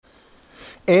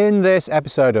In this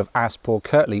episode of Ask Paul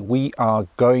Kirtley, we are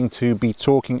going to be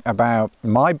talking about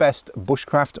my best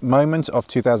bushcraft moment of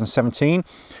 2017,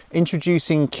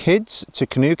 introducing kids to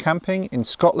canoe camping in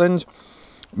Scotland,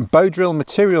 bow drill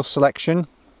material selection,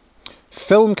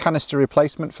 film canister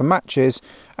replacement for matches,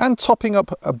 and topping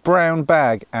up a brown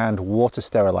bag and water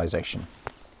sterilisation.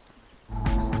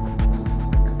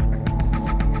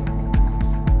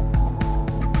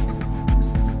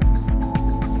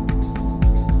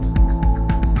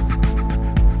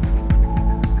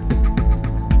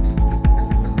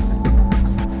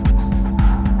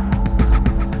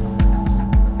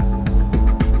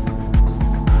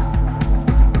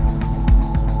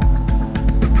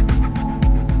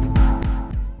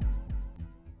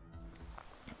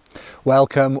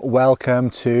 Welcome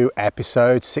to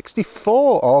episode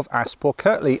 64 of Ask Paul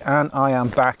Kirtley, and I am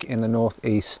back in the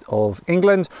northeast of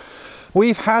England.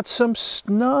 We've had some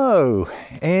snow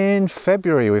in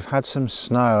February. We've had some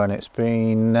snow and it's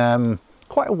been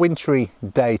quite a wintry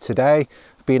day today.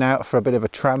 Been out for a bit of a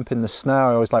tramp in the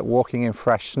snow. I always like walking in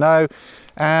fresh snow,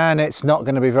 and it's not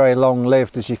going to be very long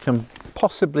lived, as you can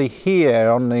possibly hear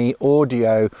on the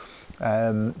audio.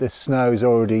 The snow's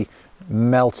already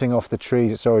melting off the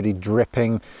trees, it's already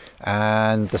dripping,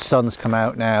 and the sun's come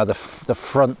out now. The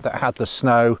front that had the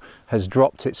snow has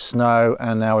dropped its snow,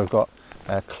 and now we've got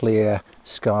clear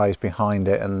skies behind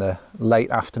it, and the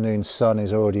late afternoon sun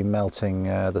is already melting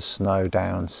the snow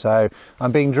down. So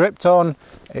I'm being dripped on.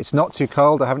 It's not too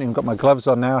cold. I haven't even got my gloves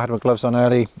on now. I had my gloves on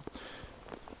early.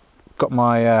 Got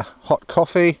my hot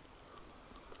coffee,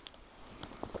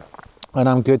 and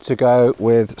I'm good to go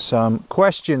with some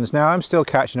questions. Now, I'm still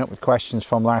catching up with questions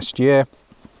from last year.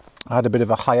 I had a bit of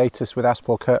a hiatus with Ask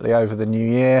Paul Kirtley over the New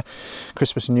Year,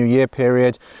 Christmas and New Year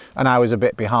period, and I was a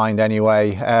bit behind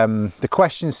anyway. The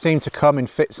questions seem to come in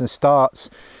fits and starts,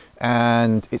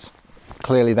 and it's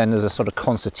clearly then there's a sort of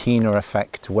concertina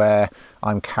effect where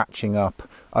I'm catching up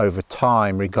over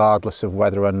time, regardless of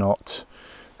whether or not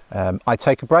I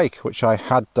take a break, which I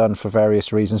had done for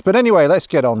various reasons. But anyway, let's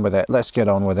get on with it.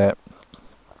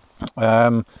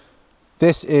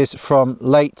 This is from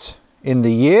late in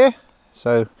the year,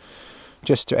 so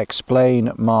just to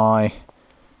explain my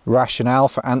rationale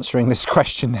for answering this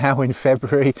question now in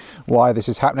February, why this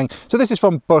is happening. So this is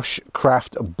from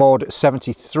bushcraft bod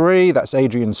 73, that's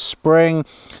Adrian Spring.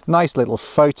 Nice little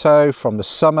photo from the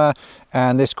summer,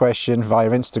 and this question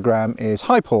via Instagram is: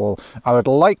 Hi Paul, I would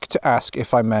like to ask,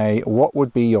 if I may, what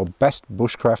would be your best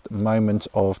bushcraft moment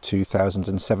of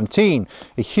 2017?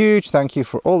 A huge thank you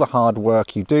for all the hard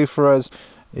work you do for us.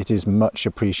 It is much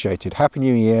appreciated. Happy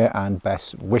New Year and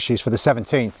best wishes for the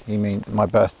 17th. You mean my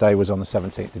birthday was on the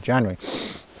 17th of January.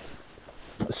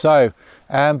 So,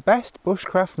 best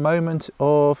bushcraft moment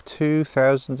of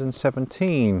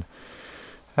 2017.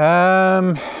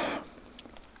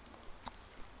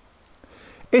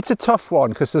 It's a tough one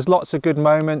because there's lots of good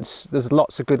moments. There's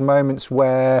lots of good moments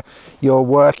where you're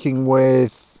working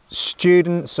with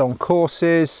students on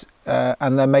courses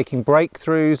and they're making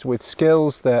breakthroughs with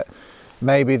skills that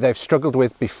maybe they've struggled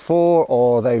with before,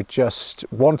 or they've just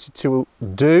wanted to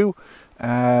do.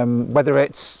 Whether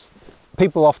it's,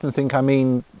 people often think I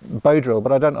mean bow drill,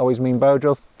 but I don't always mean bow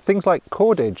drill. Things like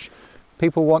cordage.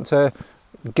 People want to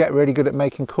get really good at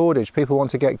making cordage. People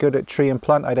want to get good at tree and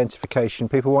plant identification.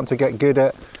 People want to get good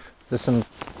at, there's some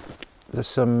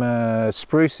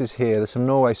spruces here, there's some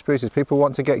Norway spruces. People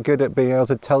want to get good at being able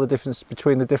to tell the difference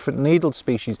between the different needled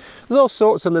species. There's all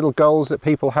sorts of little goals that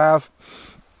people have.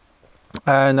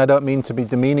 And I don't mean to be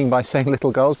demeaning by saying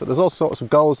little goals, but there's all sorts of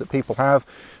goals that people have,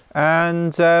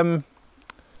 and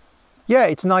yeah,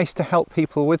 it's nice to help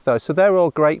people with those. So they're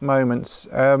all great moments.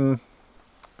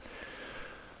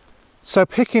 So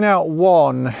picking out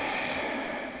one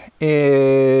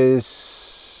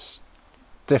is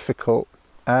difficult.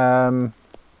 One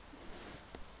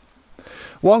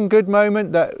good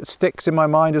moment that sticks in my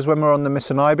mind is when we're on the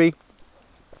Mississauga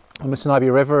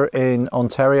River in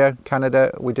Ontario,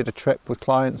 Canada. We did a trip with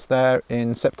clients there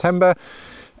in September,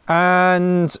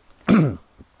 and the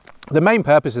main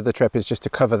purpose of the trip is just to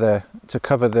cover the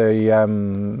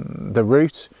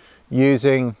route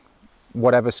using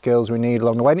whatever skills we need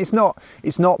along the way. And it's not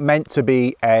meant to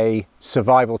be a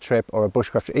survival trip or a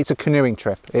bushcraft trip. It's a canoeing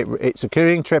trip. It's a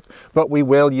canoeing trip, but we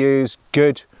will use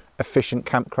good, efficient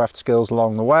campcraft skills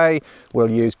along the way. We'll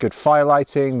use good fire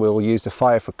lighting. We'll use the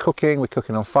fire for cooking. We're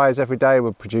cooking on fires every day.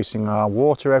 We're producing our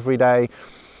water every day,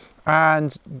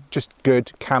 and just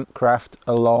good campcraft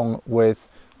along with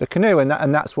the canoe, and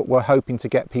that's what we're hoping to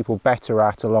get people better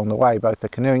at along the way, both the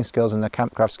canoeing skills and the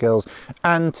campcraft skills,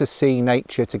 and to see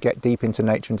nature, to get deep into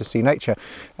nature and to see nature.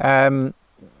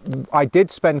 I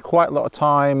did spend quite a lot of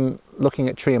time looking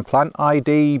at tree and plant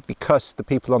ID because the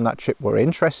people on that trip were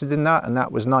interested in that, and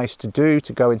that was nice to do,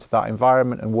 to go into that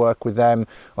environment and work with them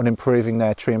on improving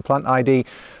their tree and plant ID.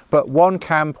 But one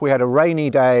camp, we had a rainy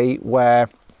day where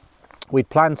we'd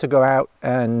planned to go out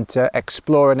and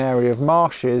explore an area of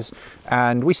marshes,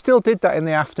 and we still did that in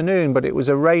the afternoon, but it was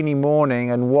a rainy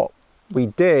morning, and what we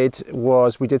did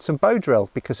was we did some bow drill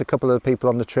because a couple of the people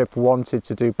on the trip wanted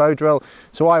to do bow drill.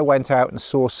 So I went out and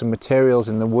sourced some materials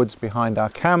in the woods behind our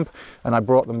camp, and I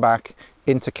brought them back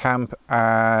into camp,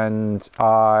 and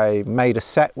I made a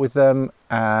set with them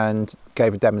and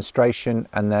gave a demonstration,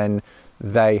 and then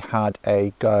they had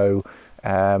a go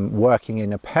working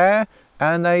in a pair,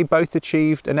 and they both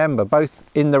achieved an ember, both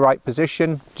in the right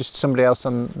position, just somebody else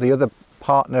on the other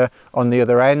partner on the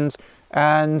other end.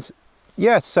 And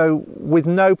yeah, so with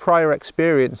no prior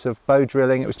experience of bow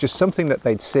drilling, it was just something that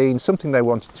they'd seen, something they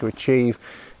wanted to achieve,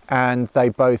 and they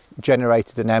both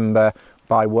generated an ember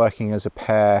by working as a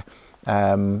pair,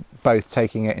 both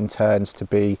taking it in turns to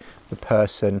be the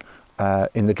person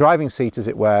in the driving seat, as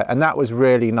it were. And that was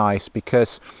really nice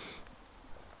because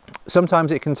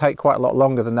sometimes it can take quite a lot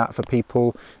longer than that for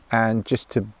people, and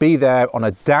just to be there on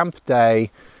a damp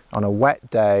day, on a wet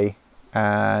day,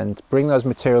 and bring those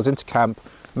materials into camp,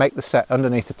 make the set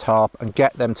underneath the tarp and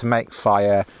get them to make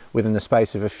fire within the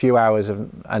space of a few hours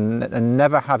and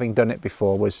never having done it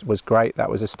before was great. That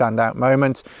was a standout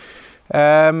moment.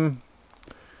 Yeah,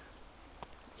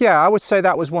 I would say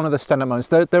that was one of the standout moments.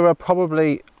 There are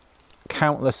probably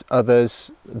countless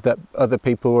others that other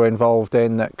people were involved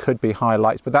in that could be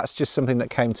highlights, but that's just something that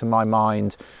came to my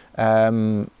mind.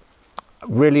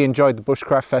 Really enjoyed the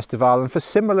Bushcraft Festival, and for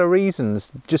similar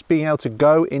reasons, just being able to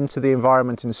go into the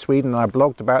environment in Sweden. I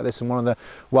blogged about this in one of the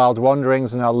Wild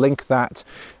Wanderings, and I'll link that.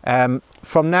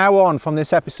 From now on, from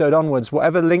this episode onwards,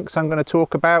 whatever links I'm going to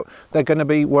talk about, they're going to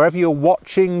be wherever you're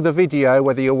watching the video,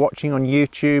 whether you're watching on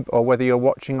YouTube or whether you're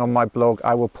watching on my blog.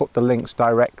 I will put the links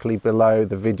directly below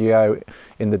the video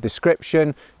in the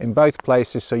description in both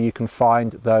places, so you can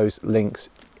find those links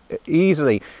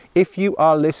easily. If you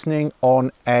are listening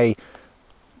on a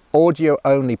audio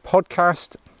only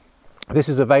podcast, this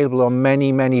is available on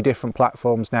many different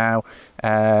platforms now,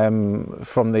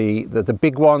 from the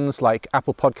big ones like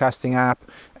Apple Podcasting app,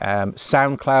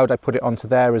 SoundCloud. I put it onto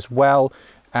there as well,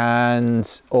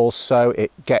 and also it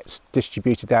gets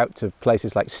distributed out to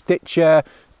places like Stitcher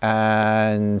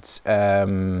and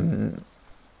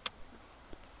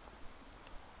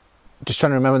just trying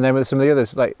to remember the name of some of the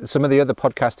others, like some of the other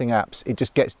podcasting apps. It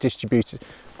just gets distributed.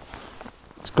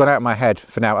 It's gone out of my head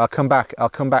for now. I'll come back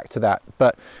to that.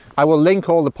 But I will link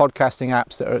all the podcasting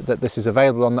apps that this is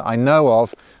available on that I know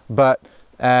of. But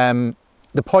the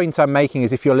point I'm making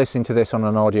is, if you're listening to this on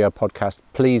an audio podcast,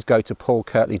 please go to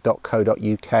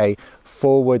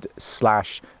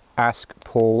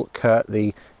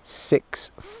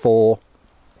paulkirtley.co.uk/askpaulkirtley64.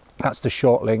 That's the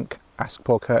short link, Ask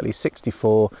Paul Kirtley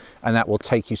 64, and that will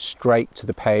take you straight to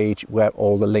the page where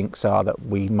all the links are that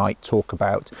we might talk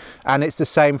about. And it's the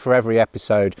same for every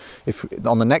episode. If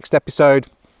on the next episode,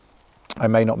 I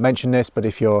may not mention this, but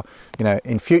if you're,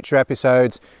 in future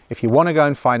episodes, if you want to go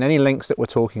and find any links that we're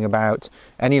talking about,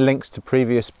 any links to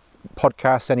previous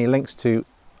podcasts, any links to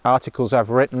articles I've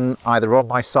written either on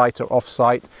my site or off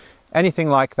site, anything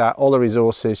like that, all the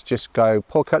resources, just go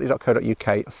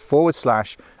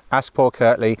paulkirtley.co.uk/Ask Paul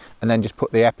Kirtley, and then just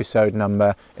put the episode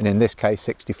number, and in this case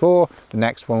 64, the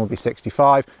next one will be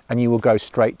 65, and you will go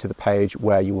straight to the page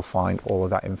where you will find all of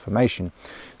that information.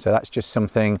 So that's just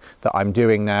something that I'm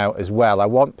doing now as well. I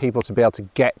want people to be able to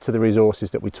get to the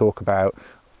resources that we talk about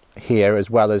here, as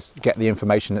well as get the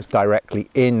information that's directly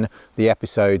in the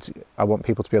episodes. I want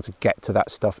people to be able to get to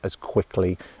that stuff as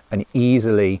quickly and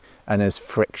easily and as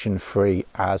friction free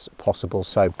as possible.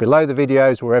 So below the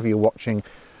videos, wherever you're watching,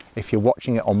 if you're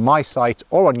watching it on my site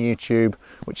or on YouTube,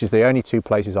 which is the only two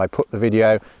places I put the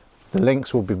video, the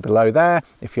links will be below there.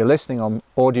 If you're listening on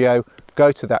audio,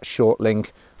 go to that short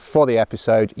link for the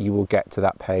episode. You will get to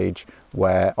that page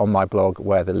where on my blog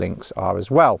where the links are as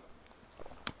well.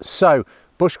 So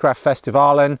Bushcraft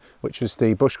Festivalen, which was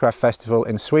the Bushcraft Festival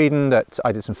in Sweden that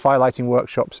I did some firelighting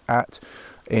workshops at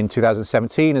in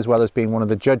 2017, as well as being one of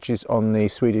the judges on the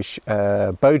Swedish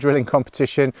bow drilling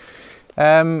competition.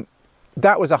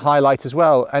 That was a highlight as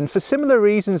well, and for similar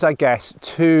reasons, I guess,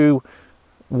 to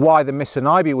why the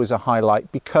Missinaibi was a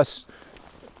highlight, because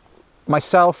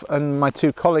myself and my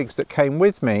two colleagues that came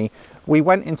with me, we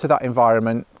went into that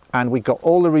environment and we got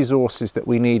all the resources that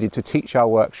we needed to teach our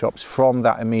workshops from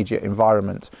that immediate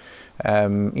environment.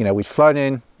 We'd flown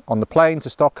in on the plane to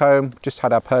Stockholm, just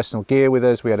had our personal gear with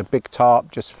us. We had a big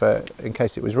tarp just for in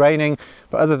case it was raining,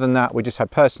 but other than that we just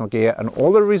had personal gear and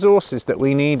all the resources that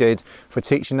we needed for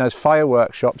teaching those fire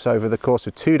workshops over the course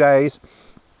of 2 days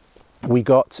we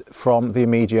got from the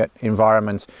immediate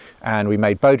environment. And we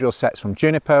made bow drill sets from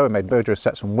juniper, we made bow drill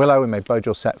sets from willow, we made bow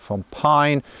drill set from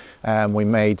pine, we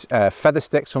made feather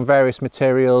sticks from various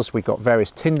materials. We got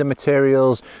various tinder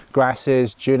materials,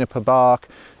 grasses, juniper bark,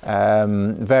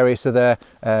 various other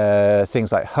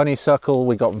things like honeysuckle.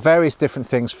 We got various different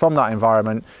things from that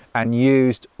environment and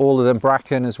used all of them,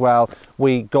 bracken as well.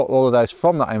 We got all of those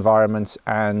from that environment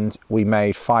and we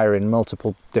made fire in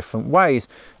multiple different ways.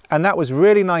 And that was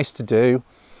really nice to do.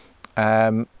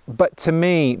 But to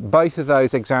me, both of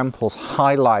those examples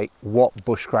highlight what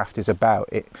bushcraft is about.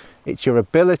 It's your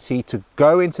ability to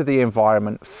go into the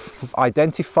environment,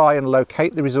 identify and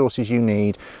locate the resources you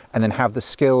need, and then have the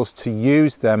skills to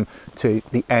use them to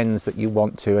the ends that you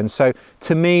want to. And so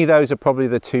to me, those are probably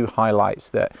the two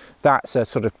highlights. That's a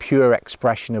sort of pure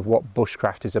expression of what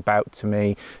bushcraft is about to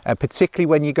me, particularly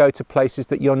when you go to places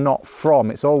that you're not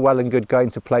from. It's all well and good going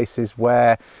to places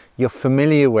where you're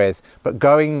familiar with, but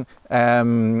going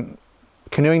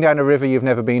canoeing down a river you've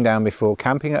never been down before,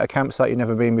 camping at a campsite you've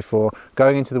never been before,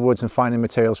 going into the woods and finding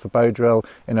materials for bow drill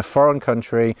in a foreign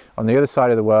country on the other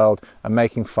side of the world and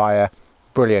making fire,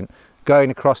 brilliant.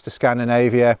 Going across to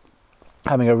Scandinavia,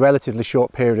 having a relatively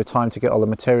short period of time to get all the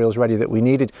materials ready that we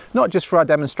needed, not just for our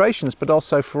demonstrations, but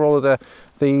also for all of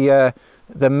the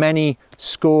many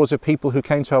scores of people who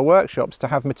came to our workshops to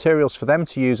have materials for them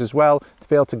to use as well, to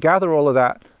be able to gather all of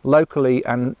that locally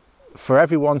and for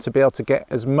everyone to be able to get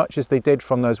as much as they did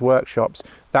from those workshops.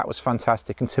 That was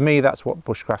fantastic. And to me, that's what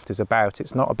bushcraft is about.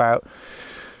 It's not about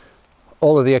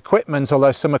all of the equipment,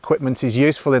 although some equipment is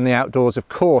useful in the outdoors, of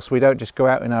course. We don't just go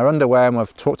out in our underwear, and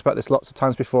we've talked about this lots of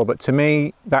times before, but to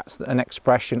me, that's an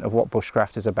expression of what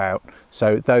bushcraft is about.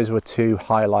 So those were two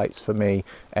highlights for me,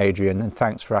 Adrian, and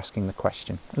thanks for asking the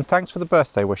question. And thanks for the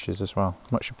birthday wishes as well.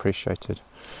 Much appreciated.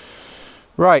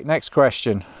 Right, next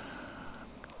question.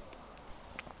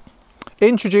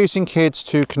 Introducing kids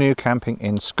to canoe camping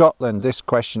in Scotland. This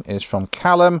question is from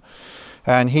Callum,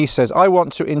 and he says, I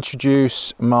want to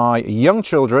introduce my young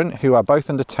children, who are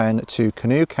both under 10, to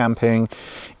canoe camping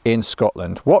in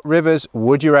Scotland. What rivers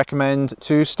would you recommend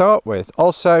to start with?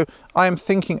 Also, maybe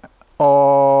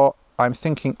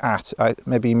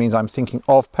he means I'm thinking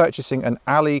of purchasing an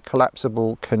alley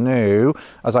collapsible canoe,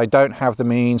 as I don't have the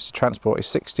means to transport a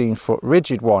 16-foot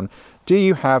rigid one. Do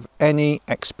you have any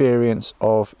experience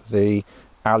of the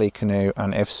alley canoe?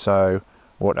 And if so,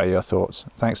 what are your thoughts?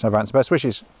 Thanks in advance. Best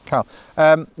wishes, Cal.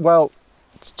 Well,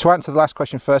 to answer the last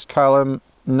question first, Callum,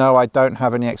 no, I don't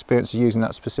have any experience of using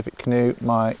that specific canoe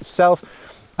myself.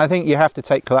 I think you have to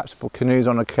take collapsible canoes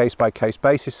on a case-by-case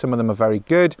basis. Some of them are very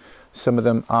good, some of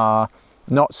them are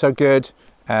not so good,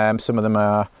 some of them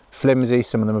are flimsy,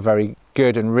 some of them are very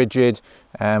good and rigid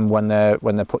when they're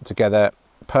put together.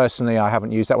 Personally, I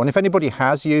haven't used that one. If anybody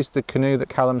has used the canoe that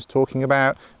Callum's talking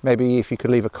about, maybe if you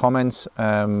could leave a comment, /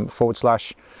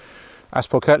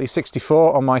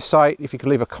 /AskPaulKirtley64 on my site, if you could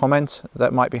leave a comment,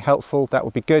 that might be helpful, that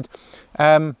would be good.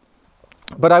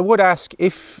 But I would ask,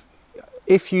 if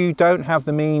you don't have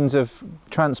the means of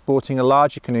transporting a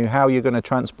larger canoe, how you're going to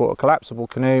transport a collapsible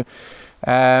canoe,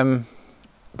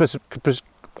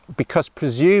 because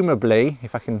presumably,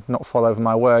 if I can not fall over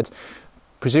my words,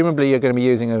 presumably you're going to be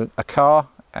using a car,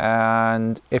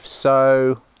 and if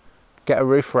so, get a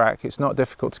roof rack. It's not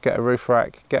difficult to get a roof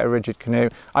rack, get a rigid canoe.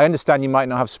 I understand you might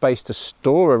not have space to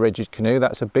store a rigid canoe,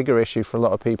 that's a bigger issue for a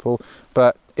lot of people,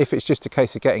 but if it's just a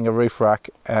case of getting a roof rack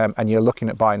and you're looking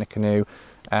at buying a canoe,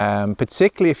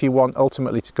 particularly if you want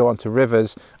ultimately to go onto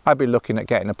rivers, I'd be looking at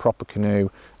getting a proper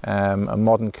canoe, a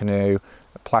modern canoe,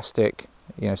 a plastic,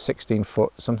 16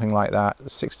 foot, something like that,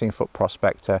 16-foot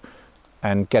Prospector,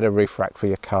 and get a roof rack for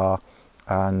your car,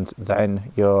 and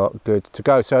then you're good to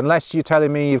go. So unless you're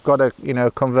telling me you've got a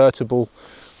convertible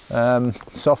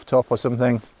soft top or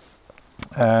something,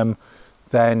 then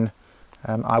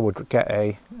I would get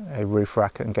a roof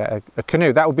rack and get a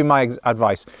canoe. That would be my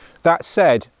advice. That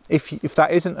said, if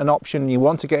that isn't an option, you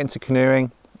want to get into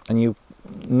canoeing and you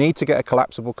need to get a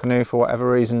collapsible canoe for whatever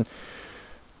reason,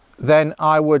 then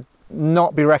I would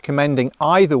not be recommending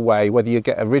either way, whether you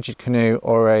get a rigid canoe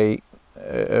or a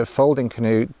folding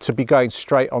canoe, to be going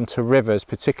straight onto rivers,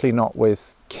 particularly not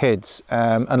with kids,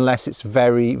 unless it's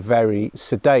very, very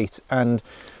sedate. And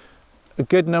a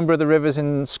good number of the rivers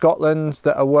in Scotland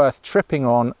that are worth tripping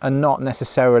on are not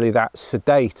necessarily that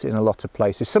sedate in a lot of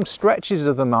places. Some stretches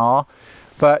of them are,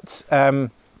 but I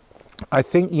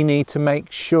think you need to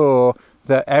make sure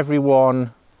that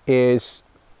everyone is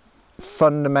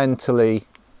fundamentally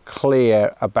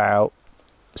clear about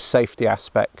safety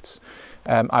aspects.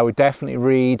 I would definitely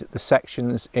read the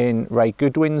sections in Ray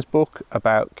Goodwin's book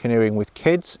about canoeing with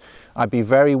kids. I'd be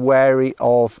very wary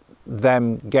of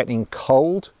them getting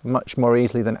cold much more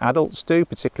easily than adults do,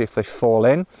 particularly if they fall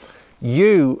in.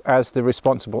 You, as the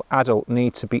responsible adult,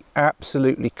 need to be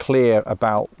absolutely clear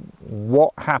about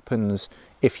what happens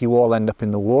if you all end up in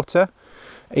the water,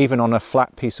 even on a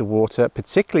flat piece of water,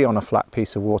 particularly on a flat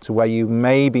piece of water where you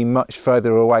may be much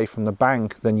further away from the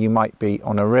bank than you might be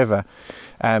on a river.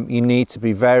 You need to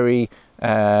be very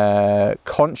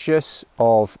conscious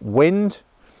of wind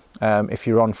if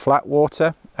you're on flat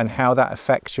water and how that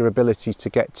affects your ability to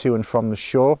get to and from the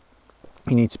shore.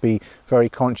 You need to be very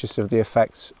conscious of the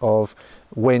effects of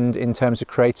wind in terms of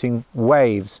creating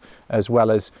waves, as well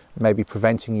as maybe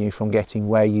preventing you from getting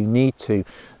where you need to.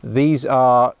 These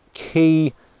are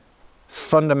key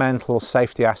fundamental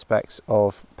safety aspects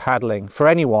of paddling for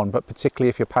anyone, but particularly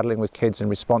if you're paddling with kids and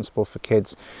responsible for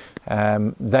kids.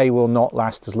 They will not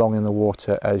last as long in the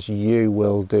water as you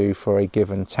will do for a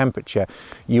given temperature.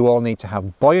 You all need to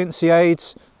have buoyancy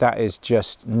aids. That is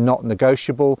just not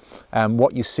negotiable.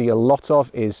 What you see a lot of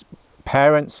is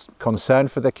parents concerned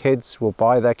for their kids will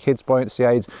buy their kids buoyancy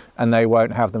aids and they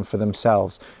won't have them for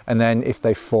themselves. And then if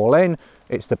they fall in,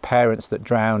 it's the parents that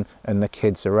drown and the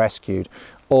kids are rescued.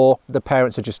 Or the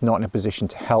parents are just not in a position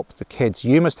to help the kids.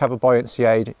 You must have a buoyancy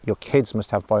aid, your kids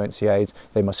must have buoyancy aids,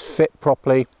 they must fit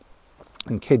properly,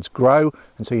 and kids grow,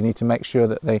 and so you need to make sure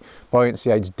that the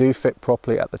buoyancy aids do fit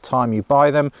properly at the time you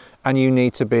buy them, and you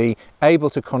need to be able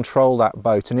to control that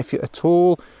boat. And if you at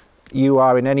all you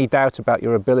are in any doubt about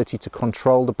your ability to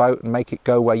control the boat and make it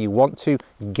go where you want to,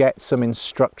 get some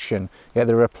instruction. Yeah,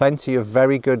 there are plenty of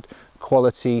very good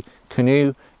quality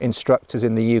canoe instructors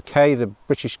in the UK. The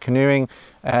British Canoeing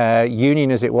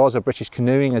Union, as it was, or British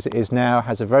Canoeing as it is now,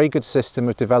 has a very good system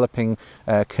of developing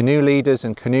canoe leaders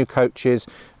and canoe coaches,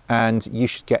 and you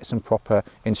should get some proper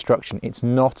instruction. It's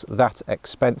not that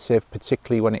expensive,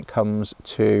 particularly when it comes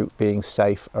to being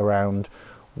safe around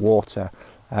water.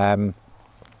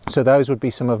 So those would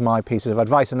be some of my pieces of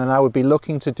advice. And then I would be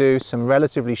looking to do some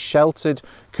relatively sheltered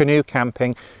canoe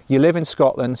camping. You live in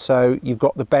Scotland, so you've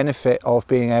got the benefit of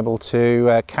being able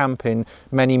to camp in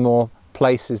many more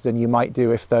places than you might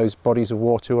do if those bodies of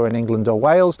water were in England or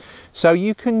Wales. So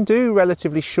you can do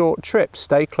relatively short trips,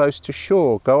 stay close to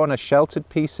shore, go on a sheltered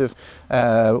piece of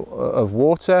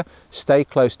water, stay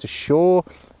close to shore,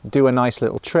 do a nice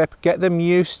little trip, get them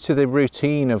used to the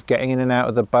routine of getting in and out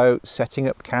of the boat, setting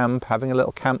up camp, having a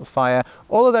little campfire,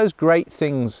 all of those great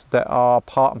things that are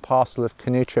part and parcel of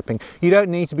canoe tripping. You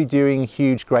don't need to be doing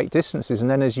huge, great distances.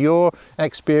 And then as your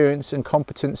experience and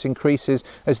competence increases,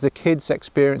 as the kids'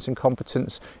 experience and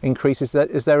competence increases,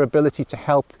 that is their ability to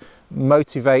help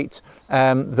motivate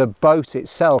the boat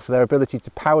itself, their ability to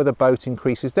power the boat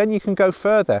increases, then you can go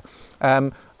further.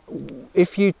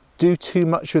 If you do too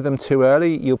much with them too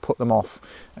early, you'll put them off.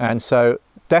 And so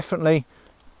definitely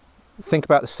think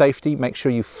about the safety, make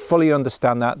sure you fully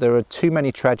understand that. There are too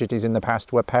many tragedies in the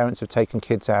past where parents have taken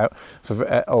kids out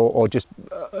or just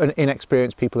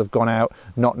inexperienced people have gone out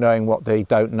not knowing what they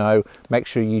don't know. Make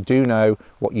sure you do know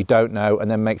what you don't know, and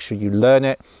then make sure you learn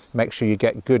it, make sure you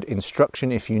get good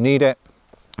instruction if you need it,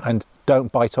 and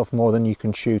don't bite off more than you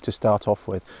can chew to start off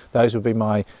with. Those would be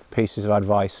my pieces of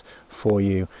advice for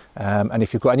you. And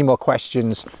if you've got any more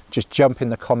questions, just jump in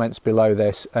the comments below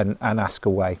this and ask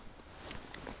away.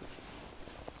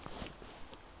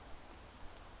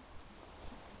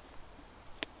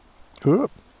 Ooh,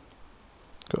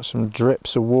 got some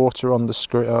drips of water on the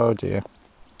screen. Oh dear.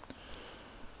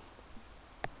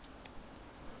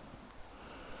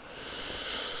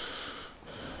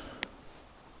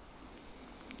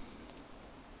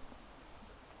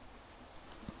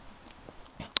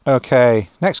 Okay,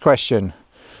 next question.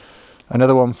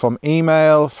 Another one from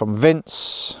email from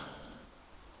Vince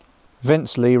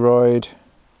Leroyd.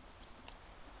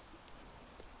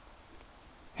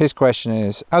 His question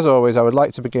is, as always, I would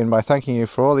like to begin by thanking you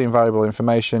for all the invaluable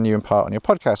information you impart on your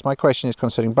podcast. My question is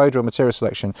concerning bow drill material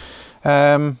selection.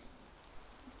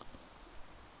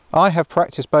 I have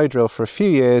practiced bow drill for a few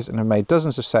years and have made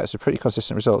dozens of sets with pretty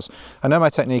consistent results. I know my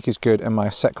technique is good and my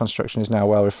set construction is now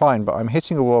well refined, but I'm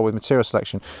hitting a wall with material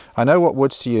selection. I know what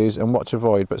woods to use and what to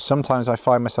avoid, but sometimes I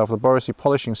find myself laboriously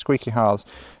polishing squeaky hearths.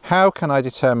 How can I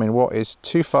determine what is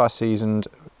too far seasoned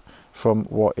from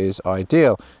what is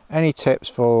ideal? Any tips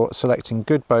for selecting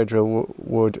good bow drill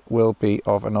wood will be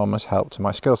of enormous help to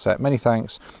my skill set. Many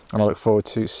thanks, and I look forward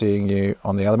to seeing you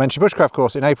on the elementary bushcraft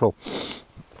course in April.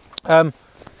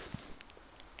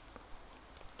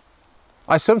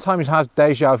 I sometimes have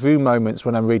deja vu moments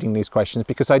when I'm reading these questions,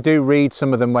 because I do read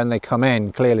some of them when they come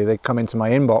in. Clearly they come into my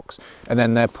inbox and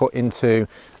then they're put into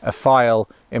a file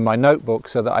in my notebook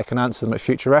so that I can answer them at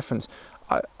future reference.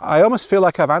 I almost feel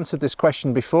like I've answered this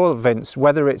question before, Vince,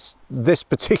 whether it's this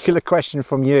particular question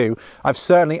from you. I've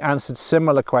certainly answered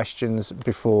similar questions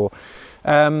before.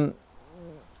 The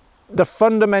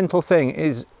fundamental thing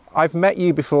is, I've met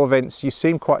you before, Vince. You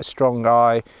seem quite a strong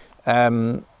guy.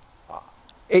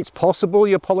 It's possible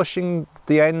you're polishing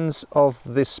the ends of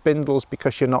the spindles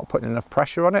because you're not putting enough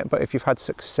pressure on it, but if you've had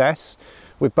success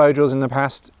with bow drills in the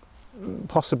past,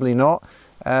 possibly not.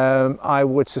 I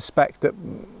would suspect that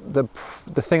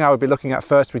the thing I would be looking at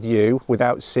first with you,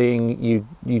 without seeing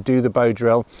you do the bow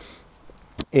drill,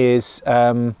 is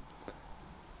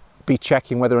be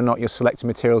checking whether or not you're selecting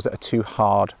materials that are too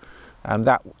hard.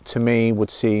 That to me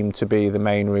would seem to be the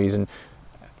main reason.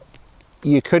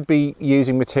 You could be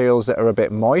using materials that are a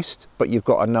bit moist, but you've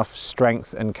got enough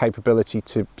strength and capability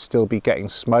to still be getting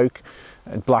smoke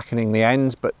and blackening the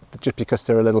ends, but just because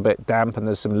they're a little bit damp and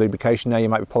there's some lubrication there, you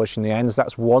might be polishing the ends.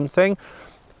 That's one thing.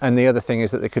 And the other thing is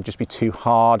that they could just be too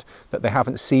hard, that they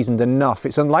haven't seasoned enough.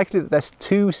 It's unlikely that they're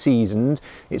too seasoned.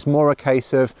 It's more a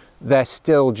case of they're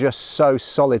still just so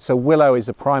solid. So willow is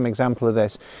a prime example of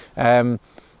this.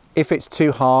 If it's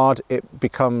too hard, it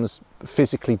becomes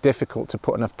physically difficult to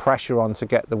put enough pressure on to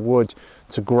get the wood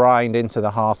to grind into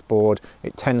the hearthboard.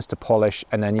 It tends to polish,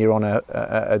 and then you're on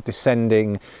a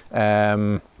descending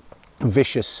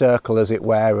vicious circle, as it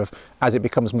were, of as it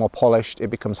becomes more polished, it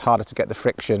becomes harder to get the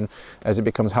friction. As it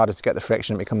becomes harder to get the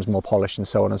friction, it becomes more polished, and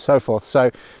so on and so forth.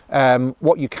 So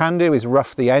what you can do is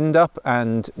rough the end up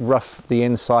and rough the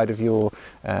inside of your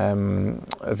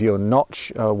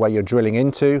notch where you're drilling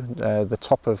into, the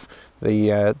top of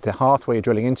the hearth where you're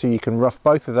drilling into. You can rough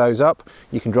both of those up.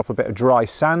 You can drop a bit of dry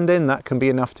sand in. That can be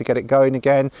enough to get it going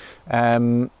again.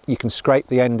 You can scrape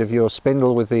the end of your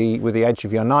spindle with the edge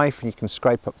of your knife. You can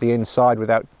scrape up the inside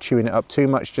without chewing it up too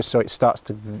much, just so it starts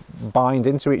to bind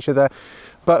into each other.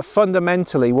 But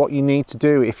fundamentally, what you need to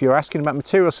do, if you're asking about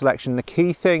material selection, the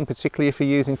key thing, particularly if you're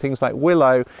using things like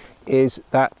willow, is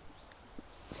that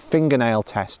fingernail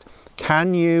test.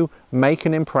 Can you make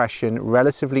an impression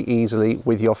relatively easily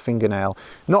with your fingernail?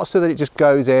 Not so that it just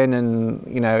goes in and,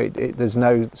 you know, there's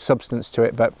no substance to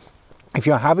it, but if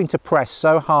you're having to press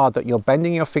so hard that you're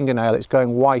bending your fingernail, it's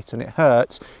going white and it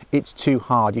hurts, it's too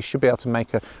hard. You should be able to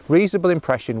make a reasonable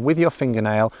impression with your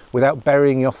fingernail without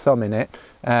burying your thumb in it,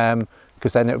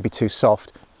 because then it would be too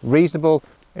soft. Reasonable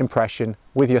impression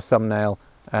with your thumbnail.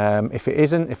 If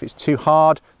it's too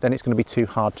hard, then it's going to be too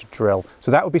hard to drill.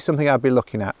 So that would be something I'd be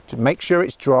looking at, to make sure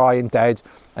it's dry and dead,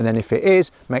 and then if it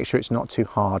is, make sure it's not too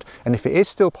hard. And if it is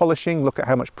still polishing, look at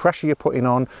how much pressure you're putting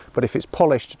on, but if it's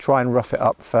polished, try and rough it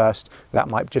up first. That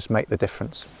might just make the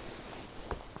difference.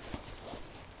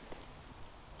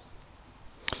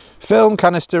 Film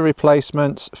canister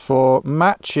replacements for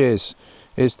matches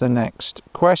is the next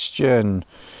question.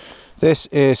 This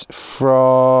is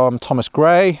from Thomas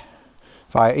Gray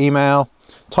via email.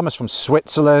 Thomas from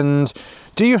Switzerland.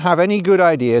 Do you have any good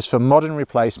ideas for modern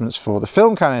replacements for the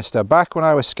film canister? Back when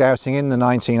I was scouting in the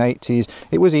 1980s,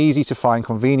 it was easy to find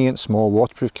convenient small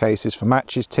waterproof cases for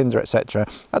matches, tinder, etc.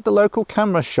 at the local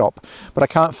camera shop, but I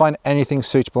can't find anything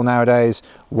suitable nowadays.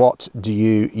 What do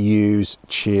you use?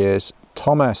 Cheers,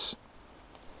 Thomas.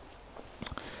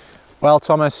 Well,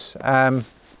 Thomas,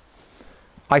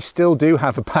 I still do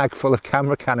have a bag full of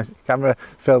camera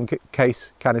film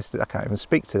case canisters. I can't even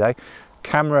speak today.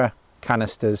 Camera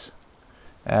canisters.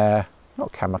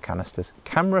 Not camera canisters.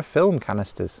 Camera film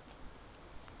canisters.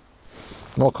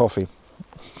 More coffee.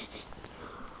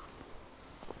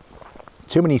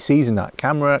 Too many C's in that.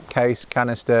 Camera, case,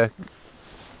 canister.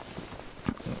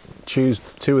 Choose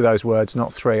two of those words,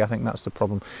 not three. I think that's the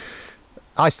problem.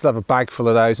 I still have a bag full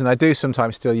of those, and I do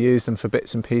sometimes still use them for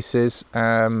bits and pieces.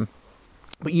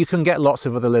 But you can get lots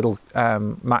of other little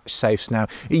match safes now.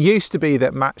 It used to be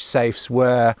that match safes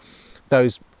were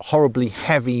those horribly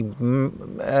heavy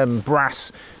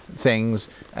brass things,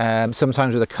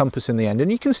 sometimes with a compass in the end, and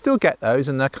you can still get those,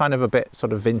 and they're kind of a bit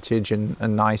sort of vintage and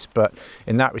nice, but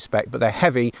in that respect, but they're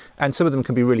heavy, and some of them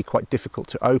can be really quite difficult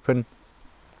to open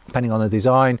depending on the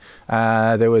design.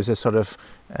 There was a sort of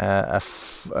a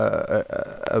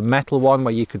metal one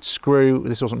where you could screw.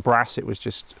 This wasn't brass, it was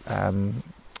just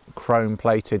chrome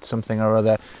plated something or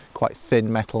other, quite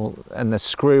thin metal, and the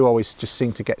screw always just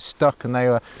seemed to get stuck, and they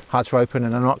were hard to open,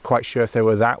 and I'm not quite sure if they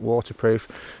were that waterproof.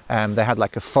 They had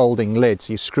like a folding lid,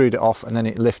 so you screwed it off and then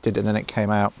it lifted and then it came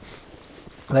out.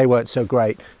 They weren't so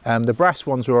great. The brass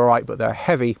ones were alright, but they're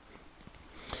heavy.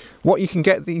 What you can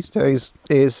get these days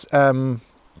is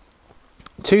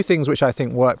two things which I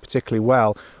think work particularly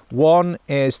well. One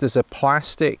is there's a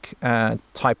plastic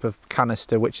type of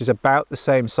canister which is about the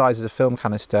same size as a film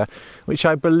canister, which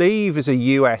I believe is a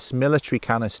US military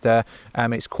canister.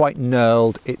 It's quite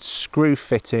knurled, it's screw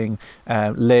fitting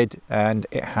lid, and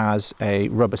it has a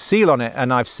rubber seal on it,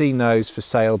 and I've seen those for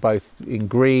sale both in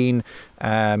green,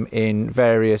 in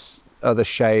various other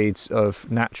shades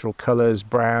of natural colours,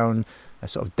 brown, a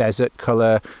sort of desert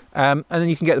colour, and then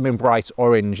you can get them in bright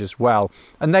orange as well,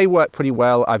 and they work pretty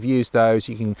well. I've used those.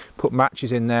 You can put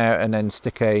matches in there and then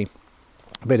stick a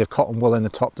bit of cotton wool in the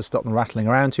top to stop them rattling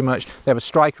around too much. They have a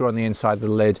striker on the inside of the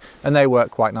lid, and they work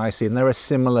quite nicely, and they're a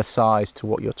similar size to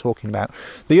what you're talking about.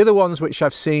 The other ones which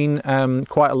I've seen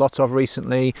quite a lot of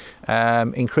recently,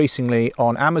 increasingly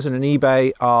on Amazon and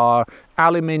eBay, are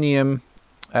aluminium,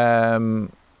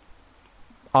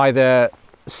 either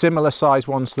similar size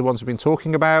ones to the ones we've been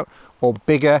talking about, or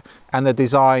bigger, and they're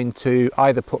designed to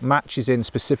either put matches in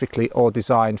specifically or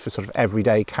designed for sort of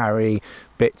everyday carry,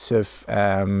 bits of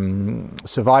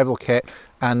survival kit,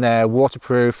 and they're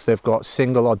waterproof. They've got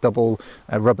single or double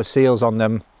rubber seals on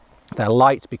them. They're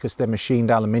light because they're machined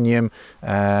aluminium,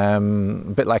 a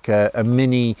bit like a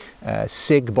mini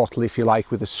cig bottle, if you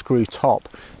like, with a screw top,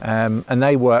 and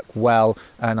they work well.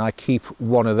 And I keep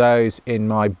one of those in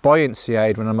my buoyancy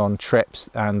aid when I'm on trips,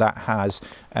 and that has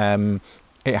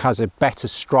it has a better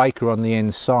striker on the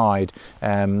inside.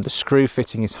 The screw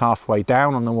fitting is halfway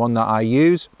down on the one that I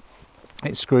use.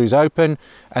 It screws open,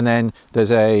 and then there's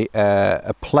a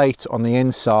plate on the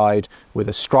inside with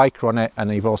a striker on it, and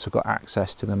you've also got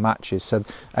access to the matches. So,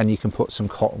 and you can put some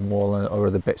cotton wool or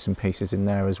other bits and pieces in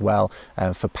there as well,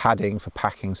 for padding, for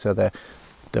packing, so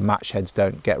the match heads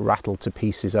don't get rattled to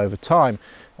pieces over time.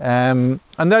 And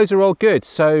those are all good.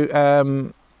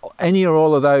 So any or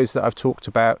all of those that I've talked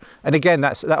about, and again,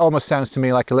 that almost sounds to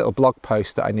me like a little blog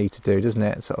post that I need to do, doesn't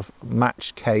it? Sort of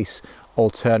match case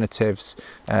alternatives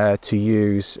to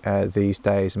use these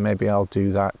days, and maybe I'll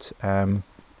do that,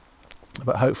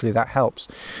 but hopefully that helps.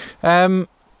 And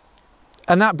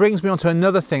that brings me on to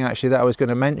another thing actually that I was going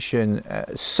to mention.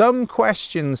 Some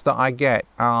questions that I get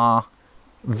are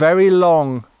very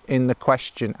long in the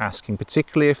question asking,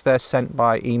 particularly if they're sent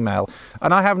by email,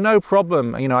 and I have no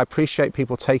problem, I appreciate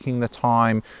people taking the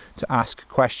time to ask a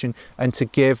question and to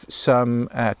give some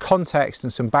context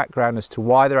and some background as to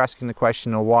why they're asking the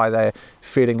question or why they're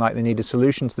feeling like they need a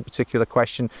solution to the particular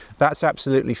question. That's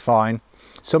absolutely fine.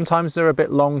 Sometimes they're a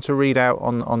bit long to read out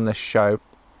on this show,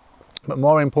 but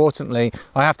more importantly,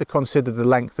 I have to consider the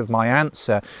length of my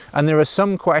answer. And there are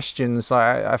some questions,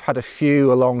 I've had a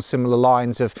few along similar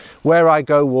lines of where I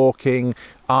go walking,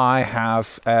 I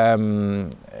have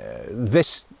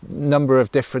this number of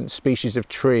different species of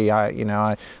tree.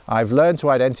 I've learned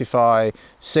to identify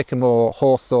sycamore,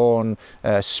 hawthorn,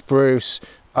 spruce,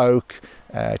 oak,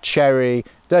 cherry,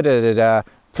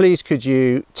 Please could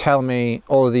you tell me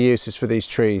all of the uses for these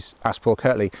trees? Asked Paul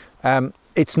Kirtley.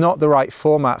 It's not the right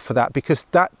format for that, because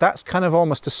that's kind of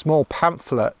almost a small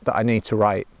pamphlet that I need to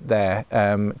write there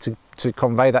to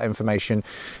convey that information,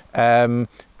 and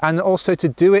also to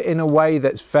do it in a way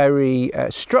that's very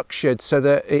structured so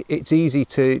that it's easy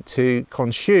to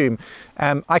consume.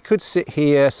 I could sit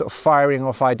here sort of firing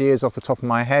off ideas off the top of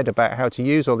my head about how to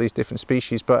use all these different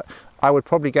species, but I would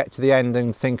probably get to the end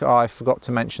and think, oh, I forgot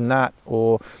to mention that,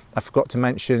 or I forgot to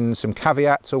mention some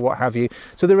caveats or what have you.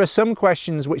 So there are some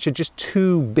questions which are just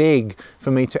too big for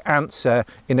me to answer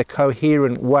in a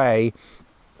coherent way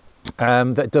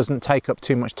that doesn't take up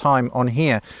too much time on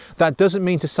here. That doesn't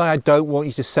mean to say I don't want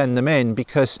you to send them in,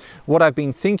 because what I've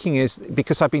been thinking is,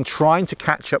 because I've been trying to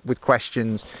catch up with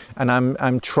questions, and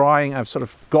I've sort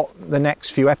of got the next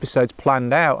few episodes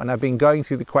planned out, and I've been going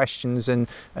through the questions and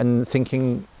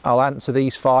thinking, I'll answer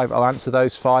these 5, I'll answer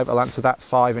those 5, I'll answer that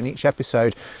 5 in each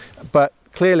episode. But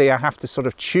clearly I have to sort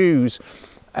of choose,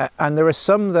 and there are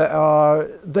some that are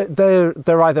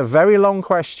they're either very long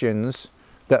questions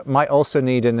that might also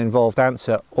need an involved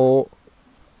answer, or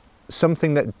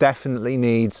something that definitely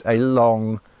needs a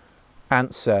long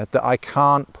answer that I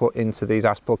can't put into these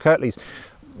Ask Paul Kirtleys.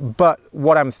 But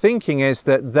what I'm thinking is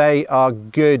that they are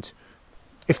good,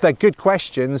 if they're good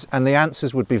questions and the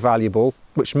answers would be valuable,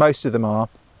 which most of them are,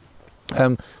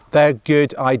 they're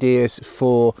good ideas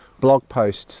for blog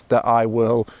posts that I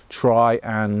will try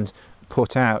and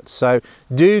put out. So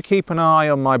do keep an eye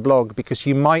on my blog, because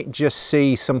you might just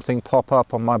see something pop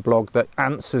up on my blog that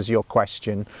answers your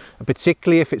question,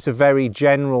 particularly if it's a very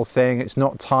general thing. It's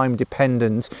not time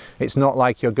dependent. It's not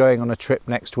like you're going on a trip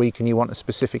next week and you want a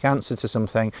specific answer to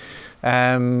something.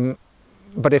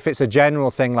 But if it's a general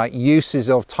thing like uses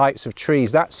of types of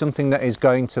trees, that's something that is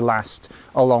going to last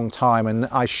a long time, and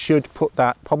I should put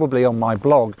that probably on my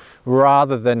blog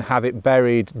rather than have it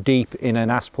buried deep in an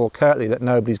Aspor Kirtley that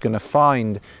nobody's going to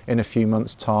find in a few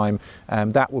months' time.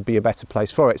 That would be a better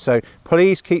place for it. So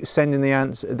please keep sending the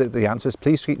answers.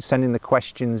 Please keep sending the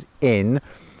questions in.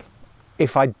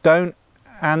 If I don't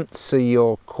answer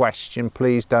your question,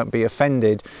 please don't be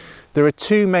offended. There are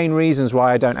two main reasons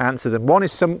why I don't answer them. One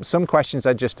is some questions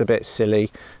are just a bit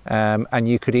silly, and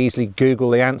you could easily Google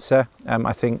the answer.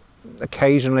 I think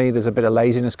occasionally there's a bit of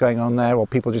laziness going on there, or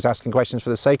people just asking questions for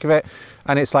the sake of it.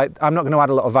 And it's like, I'm not going to add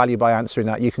a lot of value by answering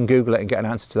that. You can Google it and get an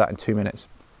answer to that in 2 minutes.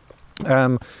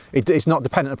 It's not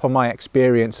dependent upon my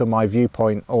experience or my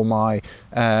viewpoint or my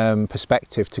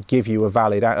perspective to give you a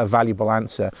valuable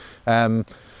answer. The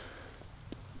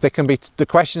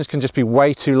questions can just be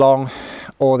way too long,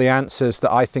 or the answers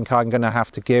that I think I'm going to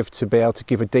have to give to be able to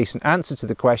give a decent answer to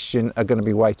the question are going to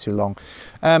be way too long.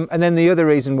 And then the other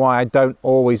reason why I don't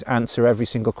always answer every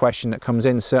single question that comes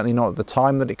in, certainly not at the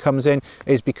time that it comes in,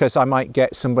 is because I might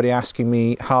get somebody asking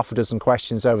me half a dozen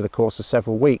questions over the course of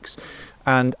several weeks.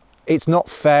 And it's not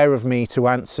fair of me to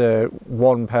answer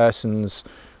one person's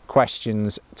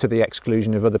questions to the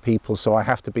exclusion of other people. So I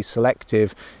have to be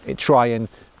selective, try and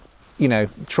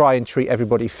treat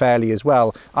everybody fairly as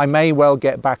well. I may well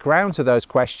get back round to those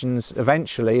questions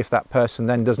eventually if that person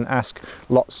then doesn't ask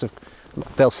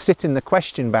they'll sit in the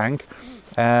question bank.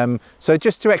 So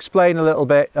just to explain a little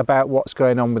bit about what's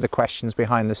going on with the questions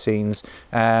behind the scenes,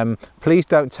 please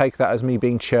don't take that as me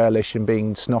being churlish and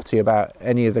being snotty about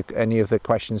any of the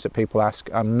questions that people ask.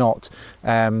 I'm not.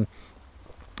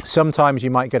 Sometimes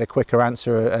you might get a quicker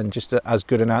answer and just as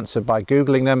good an answer by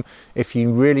Googling them. If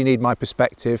you really need my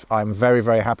perspective, I'm very,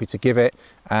 very happy to give it.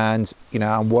 And,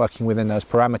 I'm working within those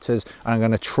parameters, and I'm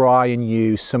going to try and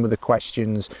use some of the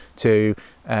questions to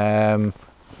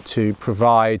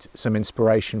provide some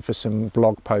inspiration for some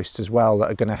blog posts as well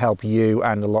that are going to help you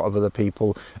and a lot of other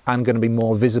people, and going to be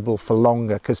more visible for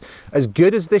longer. Because as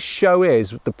good as this show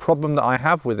is, the problem that I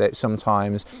have with it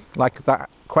sometimes, like that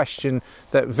question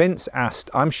that Vince asked,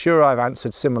 I'm sure I've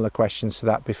answered similar questions to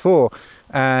that before,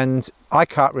 and I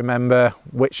can't remember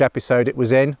which episode it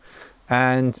was in,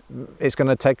 and it's going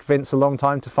to take Vince a long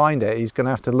time to find it. He's going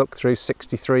to have to look through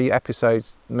 63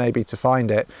 episodes maybe to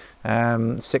find it.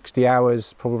 60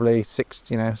 hours, probably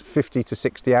 50 to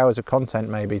 60 hours of content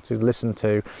maybe to listen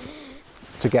to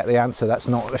get the answer. That's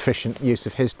not efficient use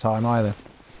of his time either.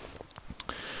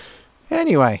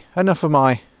 Anyway, enough of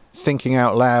my thinking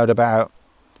out loud about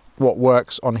what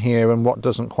works on here and what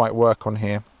doesn't quite work on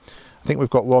here. I think we've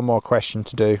got one more question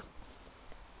to do.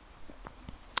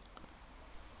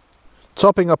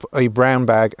 Topping up a brown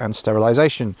bag and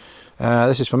sterilisation.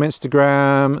 This is from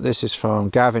Instagram. This is from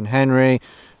Gavin Henry,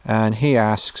 and he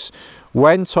asks,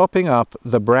 when topping up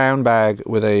the brown bag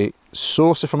with a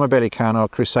saucer from a billy can or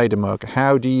Crusader mug,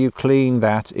 how do you clean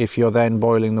that if you're then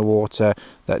boiling the water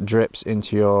that drips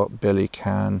into your billy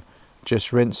can?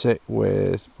 Just rinse it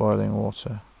with boiling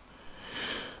water.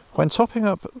 When topping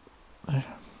up...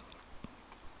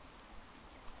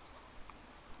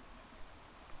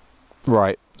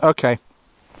 Right, okay.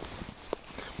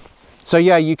 So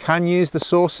yeah, you can use the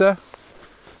saucer.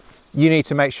 You need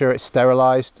to make sure it's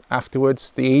sterilised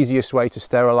afterwards. The easiest way to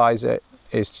sterilise it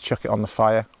is to chuck it on the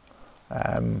fire.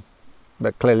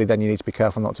 But clearly then you need to be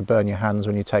careful not to burn your hands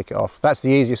when you take it off. That's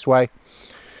the easiest way.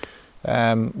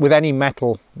 With any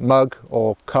metal mug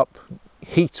or cup,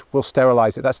 heat will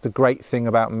sterilise it. That's the great thing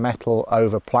about metal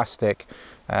over plastic.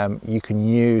 You can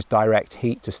use direct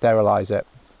heat to sterilise it.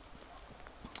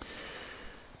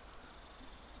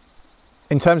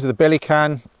 In terms of the billy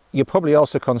can, you're probably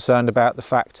also concerned about the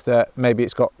fact that maybe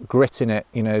it's got grit in it.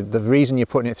 The reason you're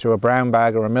putting it through a brown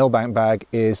bag or a millbank bag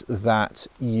is that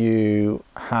you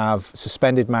have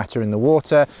suspended matter in the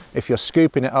water. If you're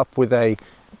scooping it up with a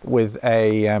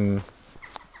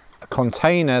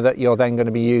container that you're then going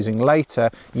to be using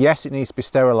later, yes, it needs to be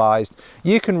sterilised.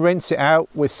 You can rinse it out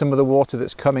with some of the water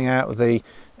that's coming out of the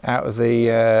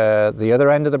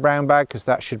other end of the brown bag, because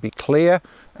that should be clear,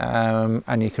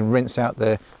 and you can rinse out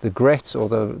the grit or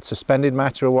the suspended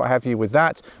matter or what have you with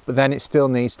that, but then it still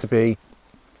needs to be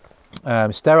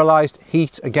sterilised.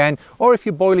 Heat again, or if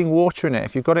you're boiling water in it,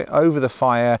 if you've got it over the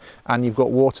fire and you've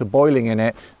got water boiling in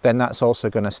it, then that's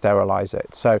also going to sterilise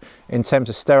it. So in terms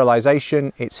of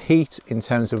sterilisation, it's heat. In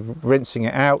terms of rinsing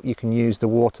it out, you can use the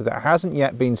water that hasn't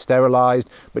yet been sterilised,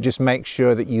 but just make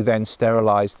sure that you then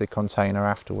sterilise the container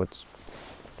afterwards.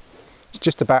 It's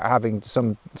just about having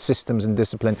some systems and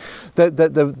discipline.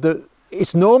 The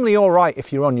It's normally all right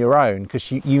if you're on your own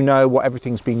because you know what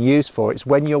everything's been used for. It's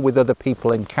when you're with other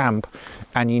people in camp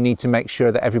and you need to make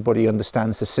sure that everybody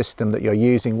understands the system that you're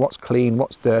using, what's clean,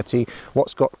 what's dirty,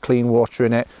 what's got clean water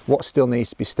in it, what still needs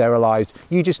to be sterilised.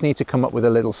 You just need to come up with a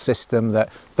little system that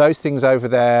those things over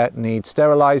there need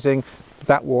sterilising,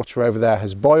 that water over there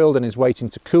has boiled and is waiting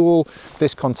to cool,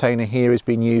 this container here is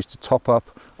being used to top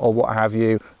up or what have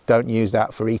you. Don't use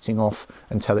that for eating off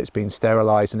until it's been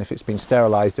sterilised, and if it's been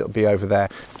sterilised it'll be over there.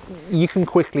 You can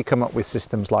quickly come up with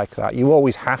systems like that. You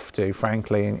always have to,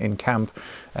 frankly, in camp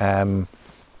to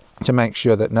make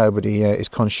sure that nobody is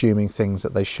consuming things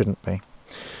that they shouldn't be.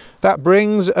 That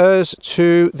brings us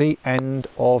to the end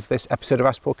of this episode of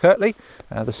Ask Paul Kirtley.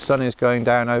 The sun is going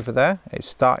down over there.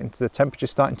 The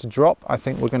temperature's starting to drop. I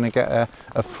think we're going to get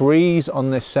a freeze on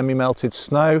this semi-melted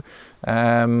snow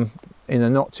in the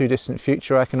not too distant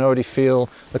future. I can already feel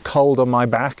the cold on my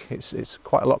back. It's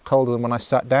quite a lot colder than when I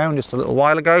sat down just a little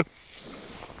while ago.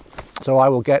 So I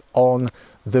will get on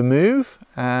the move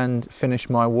and finish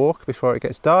my walk before it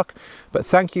gets dark. But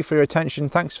thank you for your attention.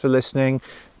 Thanks for listening.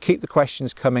 Keep the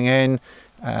questions coming in.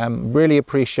 Really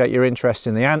appreciate your interest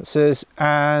in the answers,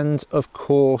 and of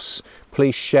course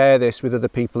please share this with other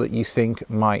people that you think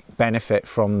might benefit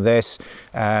from this.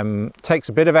 Takes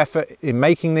a bit of effort in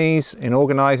making these, in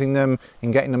organising them, in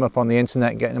getting them up on the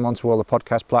internet, getting them onto all the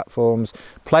podcast platforms.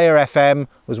 Player FM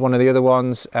was one of the other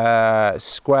ones.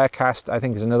 Squarecast I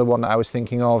think is another one that I was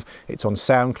thinking of. It's on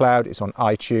SoundCloud, it's on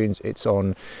iTunes, it's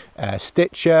on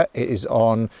Stitcher, it is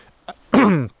on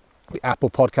the Apple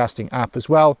podcasting app as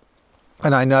well.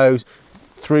 And I know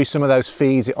through some of those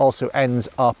feeds it also ends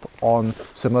up on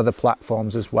some other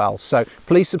platforms as well. So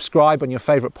please subscribe on your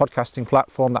favourite podcasting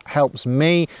platform. That helps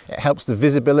me. It helps the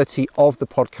visibility of the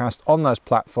podcast on those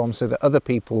platforms so that other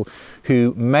people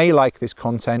who may like this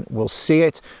content will see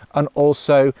it. And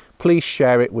also please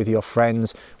share it with your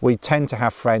friends. We tend to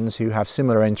have friends who have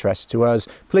similar interests to us.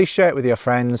 Please share it with your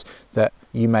friends that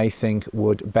you may think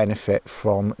would benefit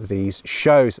from these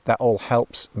shows. That all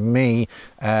helps me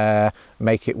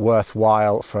make it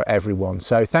worthwhile for everyone.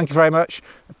 So thank you very much.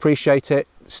 Appreciate it.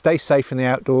 Stay safe in the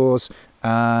outdoors,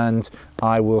 and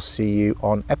I will see you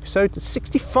on episode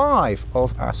 65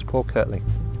 of Ask Paul Kirtley.